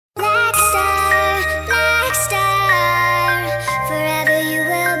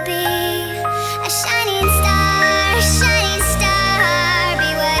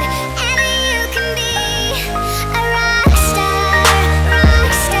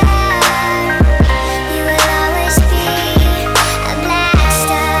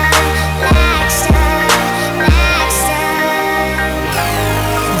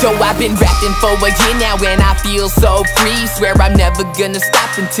I've been rapping for a year now and I feel so free. Swear I'm never gonna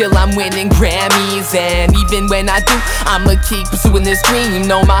stop until I'm winning Grammys. And even when I do, I'ma keep pursuing this dream.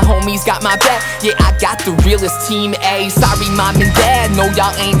 Know my homies got my back, yeah, I got the realest team A. Sorry mom and dad, no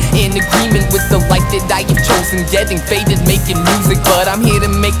y'all ain't in agreement with the life that I have chosen. Getting faded, making music, but I'm here to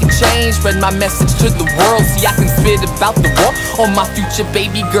make a change. Spread my message to the world, see I can spit about the war on my future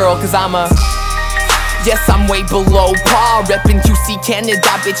baby girl. Cause yes, I'm way below par, reppin' QC Canada,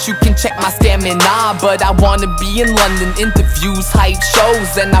 bitch you can check my stamina. But I wanna be in London, interviews, hype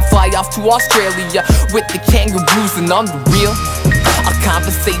shows, and I fly off to Australia with the kangaroos. And on the real, I'll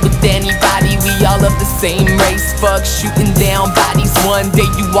conversate with anybody, we all of the same race. Fuck shooting down bodies, one day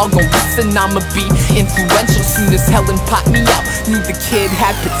you all gon' listen. I'ma be influential, soon as Helen popped me out, knew the kid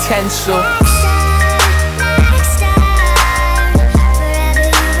had potential.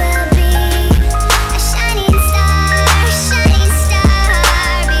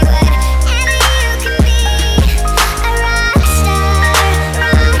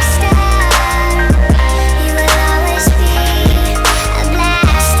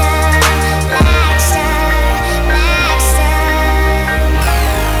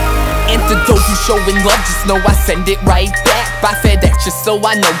 To those who showing love, just know I send it right back by FedEx, just so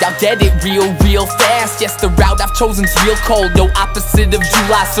I know y'all get it real fast. Yes, the route I've chosen's real cold, no opposite of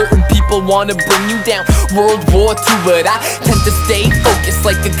July. Certain people wanna bring you down, World War II, but I tend to stay focused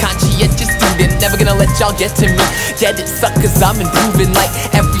like a conscientious student. Never gonna let y'all get to me, get it suck, cause I'm improving like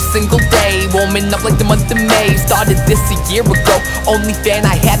every single day. Warming up like the month of May, started this a year ago. Only fan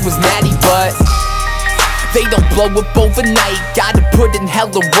I had was Maddie, but they don't blow up overnight. Gotta put in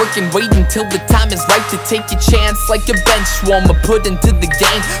hella work and wait until the time is right to take your chance. Like a bench warmer, put into the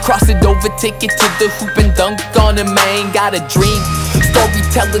game. Cross it over, take it to the hoop and dunk on a main. Got a dream,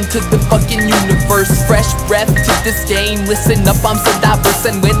 storytelling to the fucking universe. Fresh breath to this game, listen up, I'm so diverse.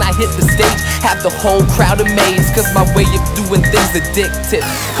 And when I hit the stage, have the whole crowd amazed. Cause my way of doing things addictive,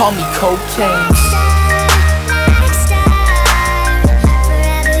 call me cocaine.